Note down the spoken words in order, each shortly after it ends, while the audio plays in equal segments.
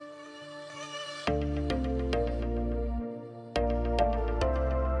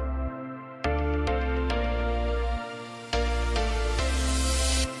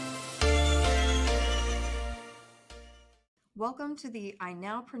Welcome to the I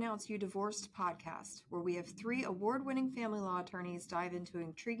Now Pronounce You Divorced podcast, where we have three award-winning family law attorneys dive into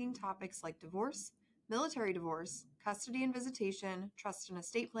intriguing topics like divorce, military divorce, custody and visitation, trust and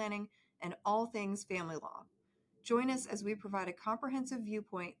estate planning, and all things family law. Join us as we provide a comprehensive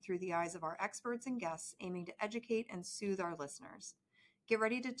viewpoint through the eyes of our experts and guests, aiming to educate and soothe our listeners. Get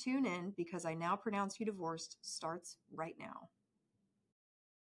ready to tune in because I Now Pronounce You Divorced starts right now.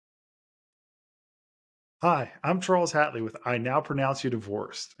 Hi, I'm Charles Hatley with I Now Pronounce You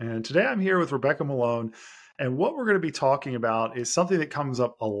Divorced. And today I'm here with Rebecca Melone. And what we're going to be talking about is something that comes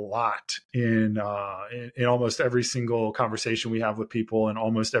up a lot in almost every single conversation we have with people and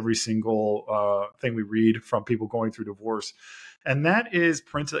almost every single thing we read from people going through divorce. And that is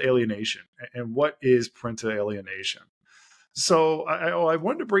parental alienation. And what is parental alienation? So I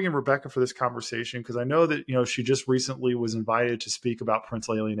wanted to bring in Rebecca for this conversation because I know that, she just recently was invited to speak about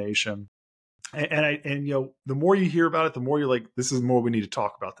parental alienation. And the more you hear about it, the more you're like, this is more we need to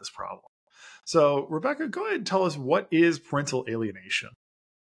talk about this problem. So Rebecca, go ahead and tell us, what is parental alienation?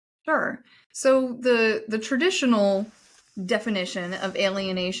 Sure. So the traditional definition of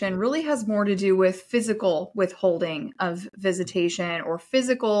alienation really has more to do with physical withholding of visitation or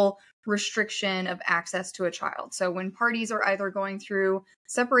physical restriction of access to a child. So when parties are either going through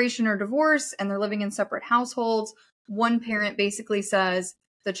separation or divorce and they're living in separate households, one parent basically says,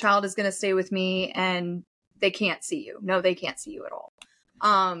 the child is going to stay with me and they can't see you. No, they can't see you at all.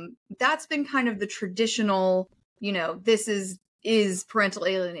 That's been kind of the traditional, this is parental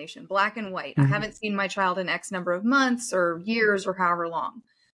alienation, black and white. Mm-hmm. I haven't seen my child in X number of months or years or however long.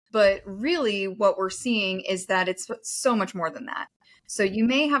 But really what we're seeing is that it's so much more than that. So you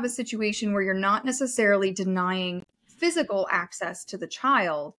may have a situation where you're not necessarily denying physical access to the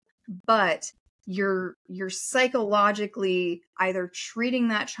child, but you're psychologically either treating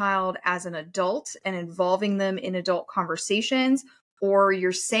that child as an adult and involving them in adult conversations, or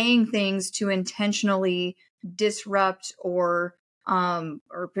you're saying things to intentionally disrupt or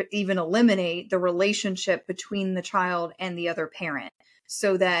even eliminate the relationship between the child and the other parent,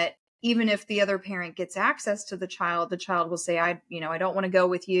 so that even if the other parent gets access to the child will say, I don't want to go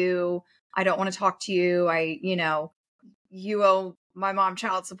with you. I don't want to talk to you. You owe my mom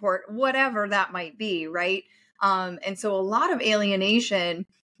child support, whatever that might be, right? And so a lot of alienation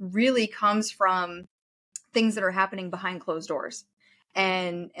really comes from things that are happening behind closed doors.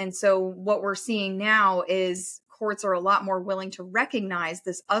 And so what we're seeing now is courts are a lot more willing to recognize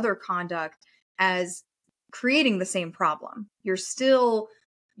this other conduct as creating the same problem. You're still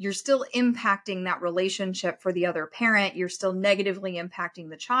impacting that relationship for the other parent. You're still negatively impacting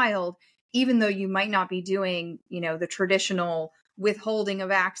the child, even though you might not be doing, the traditional withholding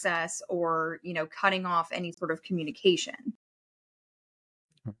of access or, cutting off any sort of communication.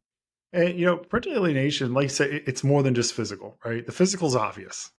 And, parental alienation, like you say, it's more than just physical, right? The physical is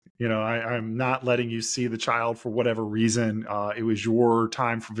obvious. I'm not letting you see the child for whatever reason. It was your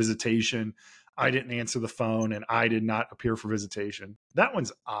time for visitation. I didn't answer the phone and I did not appear for visitation. That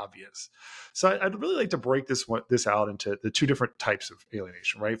one's obvious. So I'd really like to break this out into the two different types of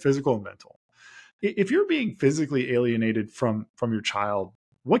alienation, right? Physical and mental. If you're being physically alienated from your child,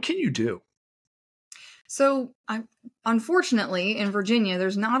 what can you do? So unfortunately, in Virginia,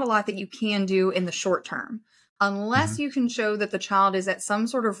 there's not a lot that you can do in the short term, unless you can show that the child is at some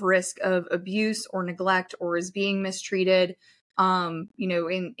sort of risk of abuse or neglect or is being mistreated,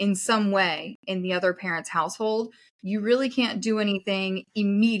 in some way in the other parent's household. You really can't do anything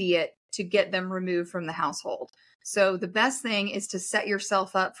immediate to get them removed from the household. So the best thing is to set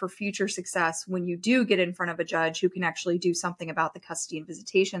yourself up for future success when you do get in front of a judge who can actually do something about the custody and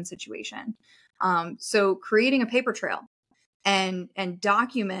visitation situation. So creating a paper trail and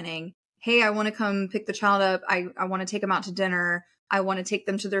documenting, hey, I want to come pick the child up. I want to take them out to dinner. I want to take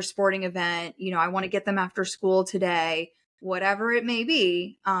them to their sporting event. I want to get them after school today, whatever it may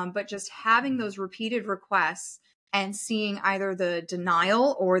be. But just having those repeated requests and seeing either the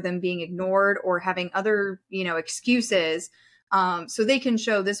denial or them being ignored or having other, excuses, so they can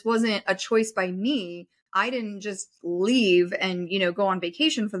show this wasn't a choice by me. I didn't just leave and, go on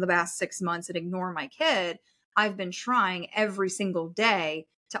vacation for the past 6 months and ignore my kid. I've been trying every single day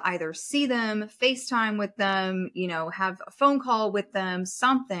to either see them, FaceTime with them, have a phone call with them,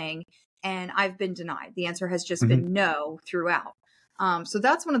 something, and I've been denied. The answer has just been no throughout. So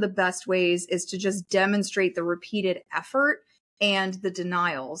that's one of the best ways, is to just demonstrate the repeated effort and the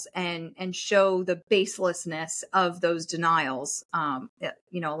denials and show the baselessness of those denials,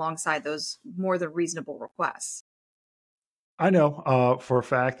 alongside those more than reasonable requests. I know for a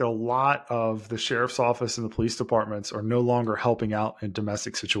fact that a lot of the sheriff's office and the police departments are no longer helping out in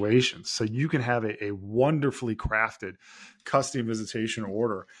domestic situations. So you can have a wonderfully crafted custody and visitation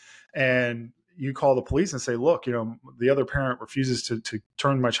order, and you call the police and say, look, the other parent refuses to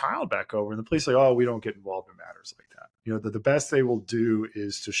turn my child back over. And the police say, oh, we don't get involved in matters like that. The best they will do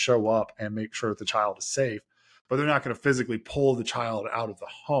is to show up and make sure that the child is safe, but they're not going to physically pull the child out of the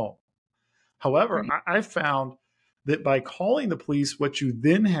home. However, Right. I've found that by calling the police, what you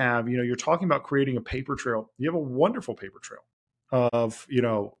then have, you're talking about creating a paper trail. You have a wonderful paper trail of,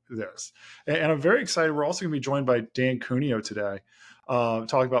 this. And I'm very excited. We're also going to be joined by Dan Cuneo today,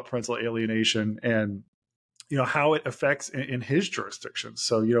 talking about parental alienation and, how it affects in his jurisdiction.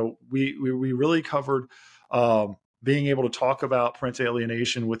 So, we really covered being able to talk about parental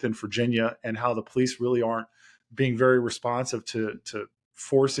alienation within Virginia and how the police really aren't being very responsive to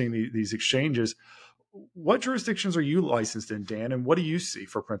forcing these exchanges. What jurisdictions are you licensed in, Dan, and what do you see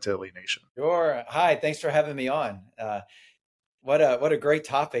for parental alienation? Sure. Hi, thanks for having me on. What a great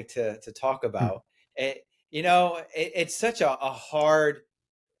topic to talk about. It's such a hard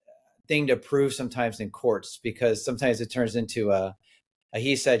thing to prove sometimes in courts, because sometimes it turns into a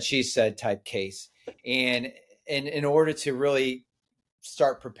he said, she said type case. And in order to really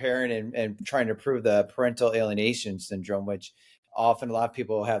start preparing and trying to prove the parental alienation syndrome, which often a lot of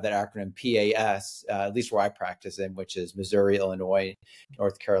people have that acronym PAS, at least where I practice in, which is Missouri, Illinois,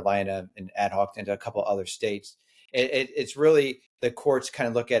 North Carolina, and ad hoc into a couple other states. It's really, the courts kind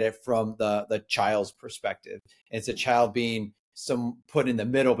of look at it from the child's perspective. It's a child being put in the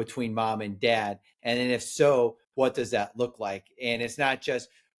middle between mom and dad. And then if so, what does that look like? And it's not just,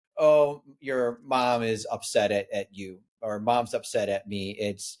 oh, your mom is upset at you, or mom's upset at me.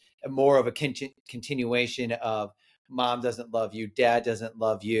 It's more of a continuation of mom doesn't love you, dad doesn't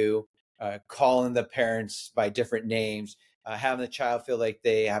love you, calling the parents by different names, having the child feel like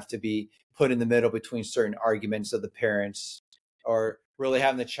they have to be put in the middle between certain arguments of the parents, or really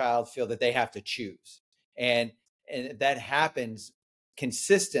having the child feel that they have to choose. And that happens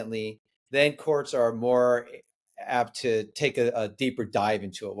consistently, then courts are more apt to take a deeper dive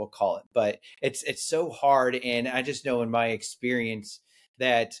into it, we'll call it. But it's so hard. And I just know in my experience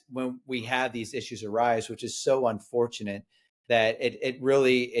that when we have these issues arise, which is so unfortunate, that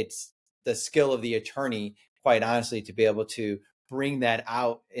it's the skill of the attorney, quite honestly, to be able to bring that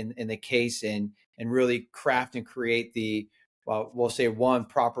out in the case and really craft and create we'll say one,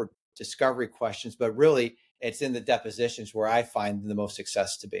 proper discovery questions, but really it's in the depositions where I find the most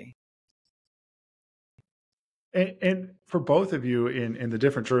success to be. And for both of you in the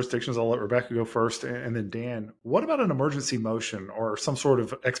different jurisdictions, I'll let Rebecca go first, and then Dan. What about an emergency motion or some sort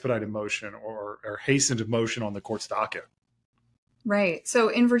of expedited motion or hastened motion on the court's docket? Right. So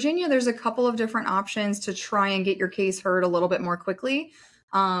in Virginia, there's a couple of different options to try and get your case heard a little bit more quickly.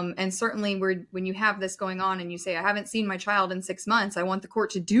 And certainly when you have this going on and you say, I haven't seen my child in 6 months, I want the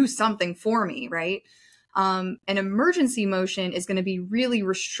court to do something for me, right? An emergency motion is going to be really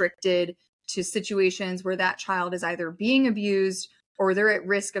restricted to situations where that child is either being abused or they're at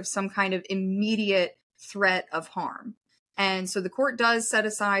risk of some kind of immediate threat of harm. And so the court does set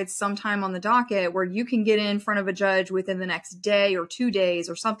aside some time on the docket where you can get in front of a judge within the next day or 2 days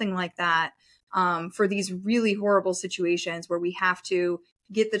or something like that, for these really horrible situations where we have to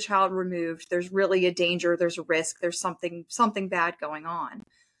get the child removed. There's really a danger, there's a risk, there's something bad going on.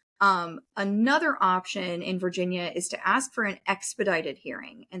 Another option in Virginia is to ask for an expedited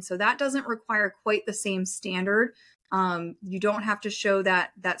hearing. And so that doesn't require quite the same standard. You don't have to show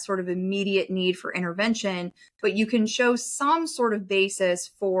that sort of immediate need for intervention, but you can show some sort of basis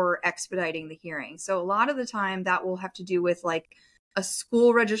for expediting the hearing. So a lot of the time that will have to do with like a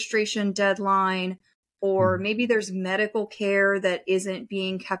school registration deadline, or maybe there's medical care that isn't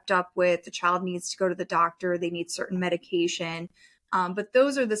being kept up with. The child needs to go to the doctor. They need certain medication. But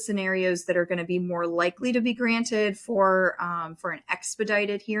those are the scenarios that are going to be more likely to be granted for an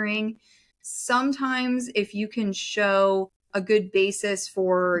expedited hearing. Sometimes if you can show a good basis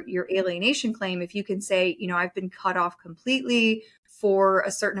for your alienation claim, if you can say, I've been cut off completely for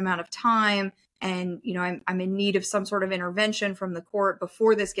a certain amount of time, and, I'm in need of some sort of intervention from the court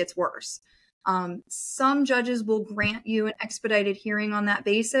before this gets worse. Some judges will grant you an expedited hearing on that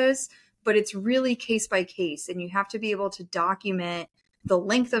basis, but it's really case by case, and you have to be able to document the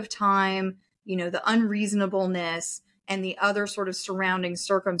length of time, the unreasonableness, and the other sort of surrounding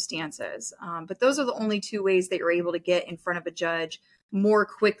circumstances. But those are the only two ways that you're able to get in front of a judge more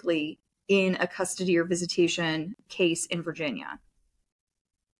quickly in a custody or visitation case in Virginia.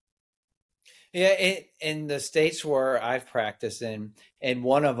 Yeah, in the states where I've practiced in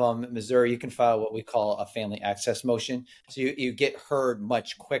one of them, Missouri, you can file what we call a family access motion. So you get heard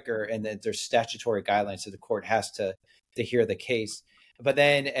much quicker, and then there's statutory guidelines, so the court has to hear the case. But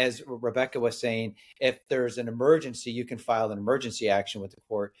then, as Rebecca was saying, if there's an emergency, you can file an emergency action with the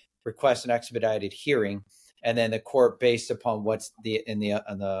court, request an expedited hearing, and then the court, based upon what's in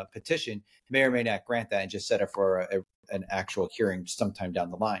the petition, may or may not grant that and just set it for an actual hearing sometime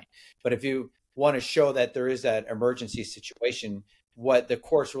down the line. But if you want to show that there is that emergency situation, what the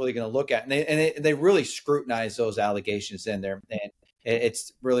court's really going to look at, and they really scrutinize those allegations in there, and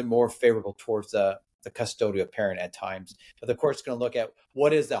it's really more favorable towards the custodial parent at times. But the court's going to look at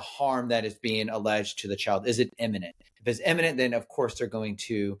what is the harm that is being alleged to the child. Is it imminent? If it's imminent, then of course they're going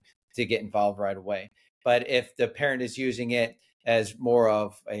to get involved right away. But if the parent is using it as more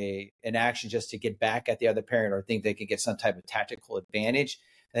of an action just to get back at the other parent or think they can get some type of tactical advantage,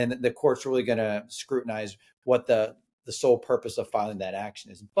 then the court's really going to scrutinize what the sole purpose of filing that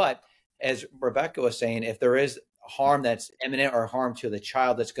action is. But as Rebecca was saying, if there is harm that's imminent or harm to the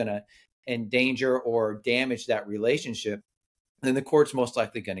child that's going to endanger or damage that relationship, then the court's most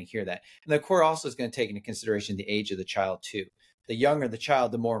likely going to hear that. And the court also is going to take into consideration the age of the child too. The younger the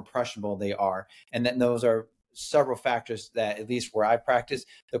child, the more impressionable they are. And then those are several factors that, at least where I practice,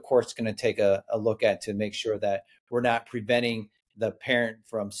 the court's going to take a look at to make sure that we're not preventing the parent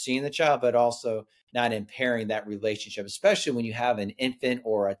from seeing the child, but also not impairing that relationship, especially when you have an infant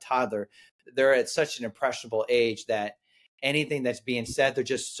or a toddler. They're at such an impressionable age that anything that's being said, they're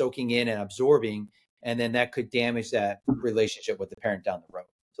just soaking in and absorbing, and then that could damage that relationship with the parent down the road.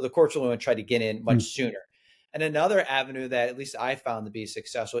 So the courts will want to try to get in much sooner. And another avenue that at least I found to be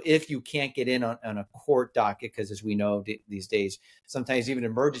successful, if you can't get in on a court docket, because as we know these days, sometimes even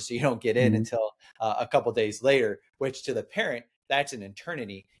emergency, you don't get in until a couple of days later, which to the parent, that's an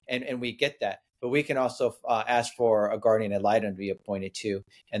eternity. And we get that. But we can also ask for a guardian ad litem to be appointed too.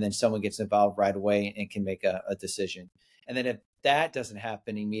 And then someone gets involved right away and can make a decision. And then if that doesn't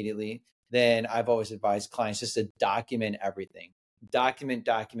happen immediately, then I've always advised clients just to document everything. Document.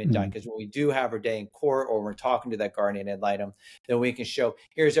 Because when we do have our day in court or we're talking to that guardian ad litem, then we can show,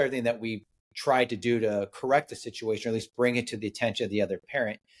 here's everything that we tried to do to correct the situation, or at least bring it to the attention of the other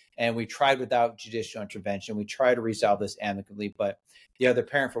parent. And we tried without judicial intervention. We try to resolve this amicably, but the other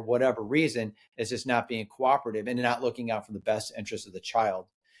parent, for whatever reason, is just not being cooperative and not looking out for the best interest of the child.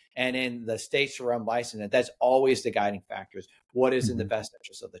 And in the states where I'm licensed, that's always the guiding factors. What is in the best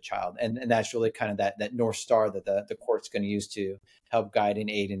interest of the child? And that's really kind of that North Star that the court's going to use to help guide and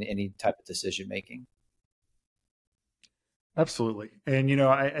aid in any type of decision making. Absolutely. And,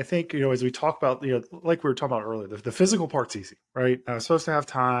 I think, as we talk about, like we were talking about earlier, the physical part's easy, right? I was supposed to have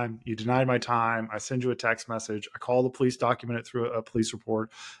time. You denied my time. I send you a text message. I call the police, document it through a police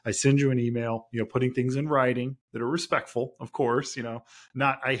report. I send you an email, putting things in writing that are respectful, of course,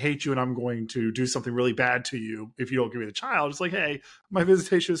 not I hate you and I'm going to do something really bad to you if you don't give me the child. It's like, hey, my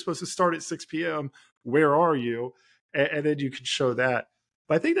visitation is supposed to start at 6 p.m. Where are you? And then you can show that.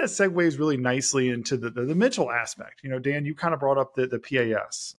 But I think that segues really nicely into the mental aspect. Dan, you kind of brought up the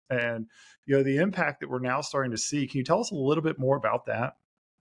PAS and, the impact that we're now starting to see. Can you tell us a little bit more about that?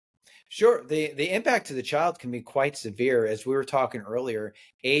 Sure. The impact to the child can be quite severe. As we were talking earlier,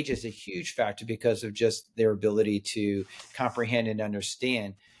 age is a huge factor because of just their ability to comprehend and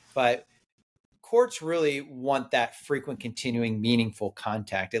understand. But courts really want that frequent, continuing, meaningful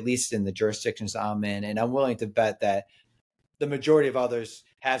contact, at least in the jurisdictions I'm in. And I'm willing to bet that the majority of others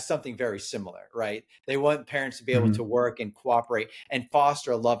have something very similar, right? They want parents to be able to work and cooperate and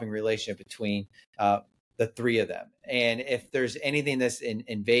foster a loving relationship between the three of them. And if there's anything that's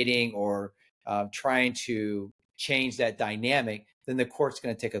invading or trying to change that dynamic, then the court's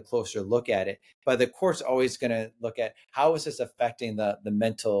going to take a closer look at it. But the court's always going to look at how is this affecting the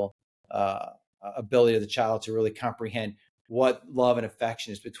mental ability of the child to really comprehend what love and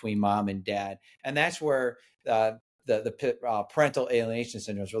affection is between mom and dad. And that's where the parental alienation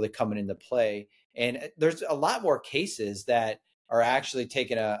syndrome is really coming into play. And there's a lot more cases that are actually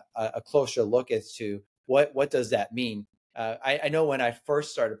taking a closer look as to what does that mean. I know when I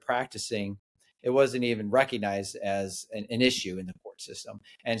first started practicing, it wasn't even recognized as an issue in the court system.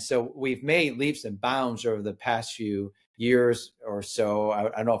 And so we've made leaps and bounds over the past few years or so. I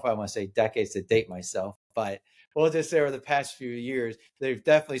don't know if I want to say decades to date myself, but we'll just say over the past few years, they've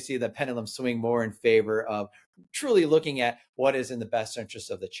definitely seen the pendulum swing more in favor of truly looking at what is in the best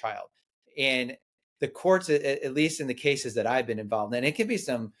interest of the child. And the courts, at least in the cases that I've been involved in, it can be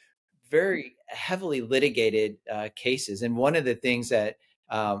some very heavily litigated cases. And one of the things that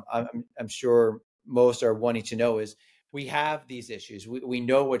I'm sure most are wanting to know is we have these issues. We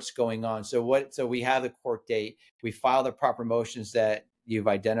know what's going on. So we have the court date. We file the proper motions that you've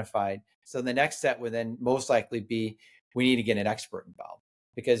identified. So the next step would then most likely be we need to get an expert involved,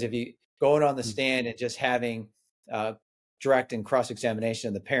 because if you going on the stand and just having direct and cross examination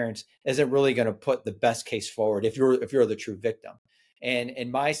of the parents isn't really going to put the best case forward if you're the true victim.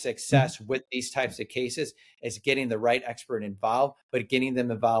 And my success with these types of cases is getting the right expert involved, but getting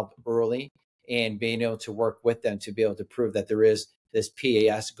them involved early and being able to work with them to be able to prove that there is this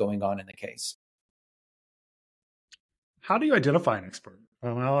PAS going on in the case. How do you identify an expert?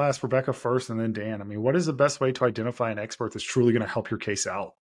 I'll ask Rebecca first and then Dan. I mean, what is the best way to identify an expert that's truly going to help your case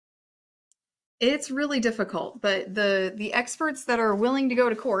out? It's really difficult, but the experts that are willing to go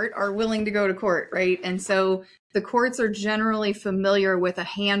to court are willing to go to court, right? And so the courts are generally familiar with a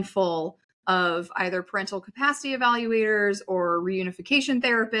handful of either parental capacity evaluators or reunification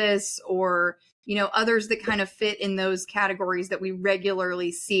therapists, or others that kind of fit in those categories that we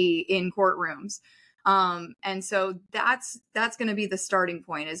regularly see in courtrooms. And so that's going to be the starting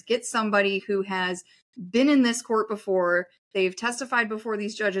point, is get somebody who has been in this court before. They've testified before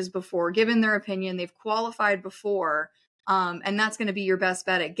these judges before, given their opinion, they've qualified before. And that's going to be your best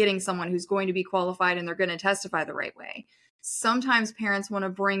bet at getting someone who's going to be qualified and they're going to testify the right way. Sometimes parents want to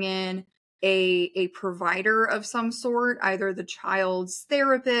bring in a provider of some sort, either the child's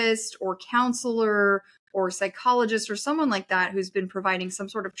therapist or counselor or psychologist or someone like that who's been providing some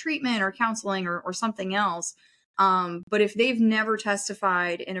sort of treatment or counseling or something else. But if they've never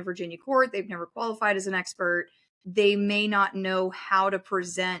testified in a Virginia court, they've never qualified as an expert, they may not know how to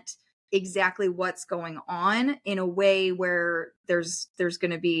present exactly what's going on in a way where there's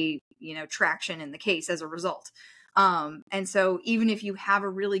going to be, traction in the case as a result. And so even if you have a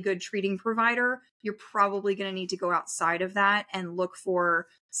really good treating provider, you're probably going to need to go outside of that and look for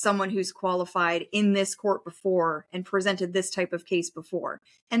someone who's qualified in this court before and presented this type of case before.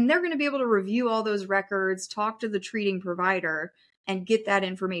 And they're going to be able to review all those records, talk to the treating provider, and get that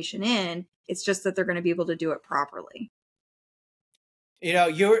information in. It's just that they're going to be able to do it properly.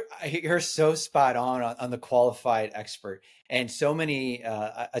 You're so spot on the qualified expert, and so many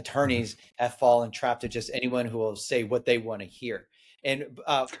attorneys have fallen trapped to just anyone who will say what they want to hear. And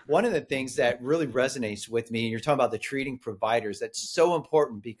one of the things that really resonates with me, and you're talking about the treating providers, that's so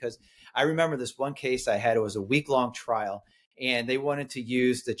important, because I remember this one case I had. It was a week-long trial, and they wanted to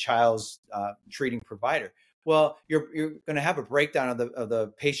use the child's treating provider. Well, you're going to have a breakdown of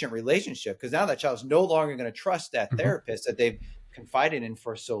the patient relationship, because now that child's no longer going to trust that therapist that they've confided in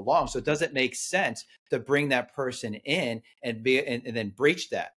for so long. So it doesn't make sense to bring that person in and then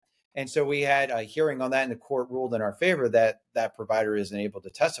breach that. And so we had a hearing on that, and the court ruled in our favor that that provider isn't able to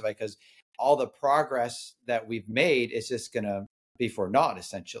testify, because all the progress that we've made is just going to be for naught,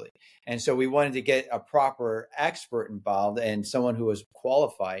 essentially. And so we wanted to get a proper expert involved and someone who was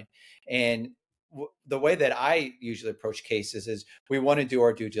qualified. And the way that I usually approach cases is we want to do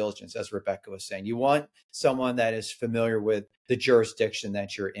our due diligence, as Rebecca was saying. You want someone that is familiar with the jurisdiction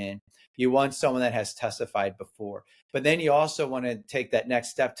that you're in. You want someone that has testified before. But then you also want to take that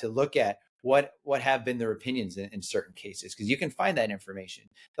next step to look at what have been their opinions in certain cases, because you can find that information.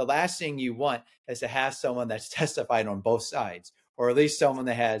 The last thing you want is to have someone that's testified on both sides, or at least someone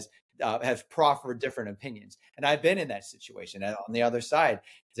that has proffered different opinions. And I've been in that situation. And on the other side,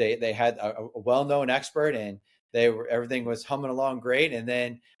 they had a well-known expert, and everything was humming along great. And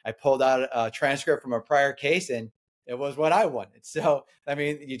then I pulled out a transcript from a prior case, and it was what I wanted. So, I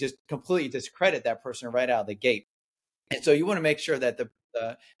mean, you just completely discredit that person right out of the gate. And so you want to make sure that the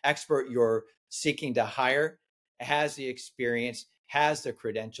expert you're seeking to hire has the experience, has the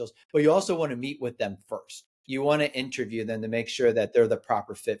credentials, but you also want to meet with them first. You want to interview them to make sure that they're the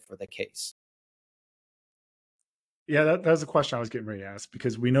proper fit for the case. Yeah, that's a question I was getting ready to ask,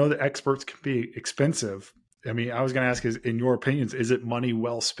 because we know that experts can be expensive. I mean, I was going to ask, in your opinions, is it money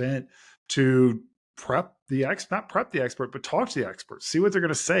well spent to not prep the expert, but talk to the expert, see what they're going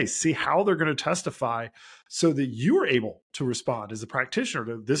to say, see how they're going to testify, so that you are able to respond as a practitioner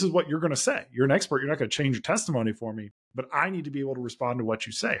to, this is what you're going to say. You're an expert. You're not going to change your testimony for me, but I need to be able to respond to what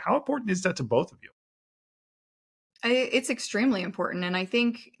you say. How important is that to both of you? It's extremely important. And I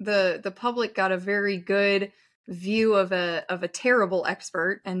think the public got a very good view of a terrible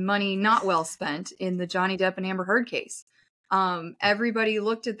expert and money not well spent in the Johnny Depp and Amber Heard case. Everybody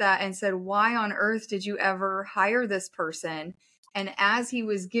looked at that and said, why on earth did you ever hire this person? And as he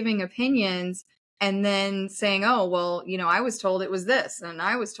was giving opinions and then saying, oh, well, I was told it was this and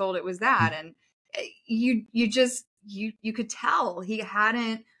I was told it was that. And you could tell he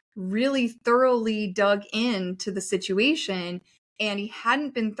hadn't really thoroughly dug into the situation. and he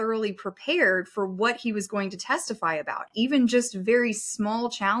hadn't been thoroughly prepared for what he was going to testify about. Even just very small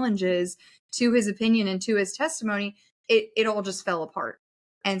challenges to his opinion and to his testimony, it all just fell apart.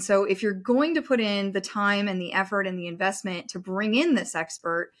 And so if you're going to put in the time and the effort and the investment to bring in this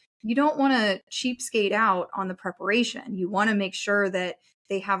expert, you don't want to cheapskate out on the preparation. You want to make sure that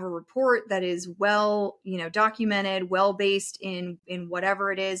they have a report that is well, documented, well based in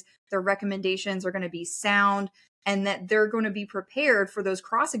whatever it is. Their recommendations are going to be sound, and that they're going to be prepared for those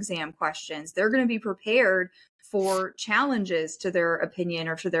cross-exam questions. They're going to be prepared for challenges to their opinion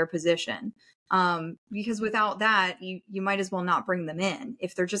or to their position. Because without that, you might as well not bring them in.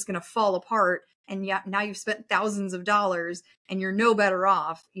 If they're just going to fall apart and now you've spent thousands of dollars and you're no better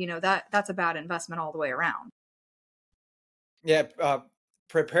off, that's a bad investment all the way around. Yeah.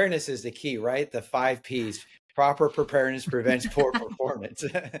 Preparedness is the key, right? The 5 Ps. Proper preparedness prevents poor performance.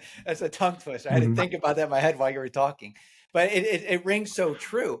 That's a tongue twister. I had to think about that in my head while you were talking, but it rings so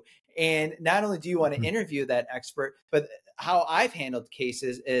true. And not only do you want to interview that expert, but how I've handled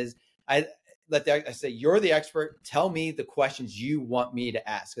cases is I say, you're the expert. Tell me the questions you want me to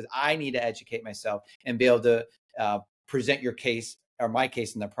ask, because I need to educate myself and be able to present your case or my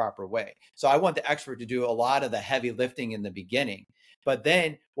case in the proper way. So I want the expert to do a lot of the heavy lifting in the beginning, but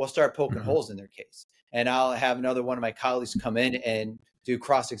then we'll start poking holes in their case. And I'll have another one of my colleagues come in and do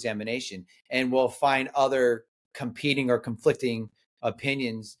cross-examination, and we'll find other competing or conflicting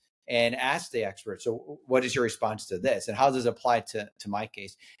opinions and ask the expert, so what is your response to this? And how does it apply to my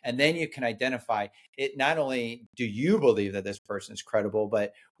case? And then you can identify it. Not only do you believe that this person is credible,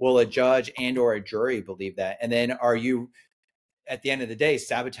 but will a judge and or a jury believe that? And then are you, at the end of the day,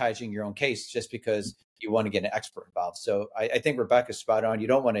 sabotaging your own case just because you want to get an expert involved? So I think Rebecca's spot on. You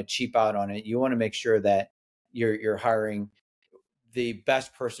don't want to cheap out on it. You want to make sure that you're hiring the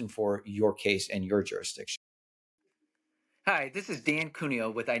best person for your case and your jurisdiction. Hi, this is Dan Cuneo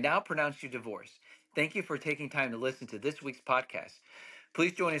with I Now Pronounce You Divorced. Thank you for taking time to listen to this week's podcast.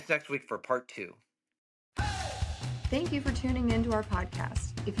 Please join us next week for part 2. Thank you for tuning into our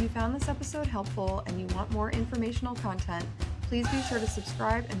podcast. If you found this episode helpful and you want more informational content, please be sure to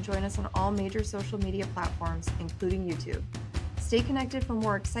subscribe and join us on all major social media platforms, including YouTube. Stay connected for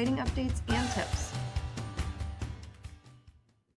more exciting updates and tips.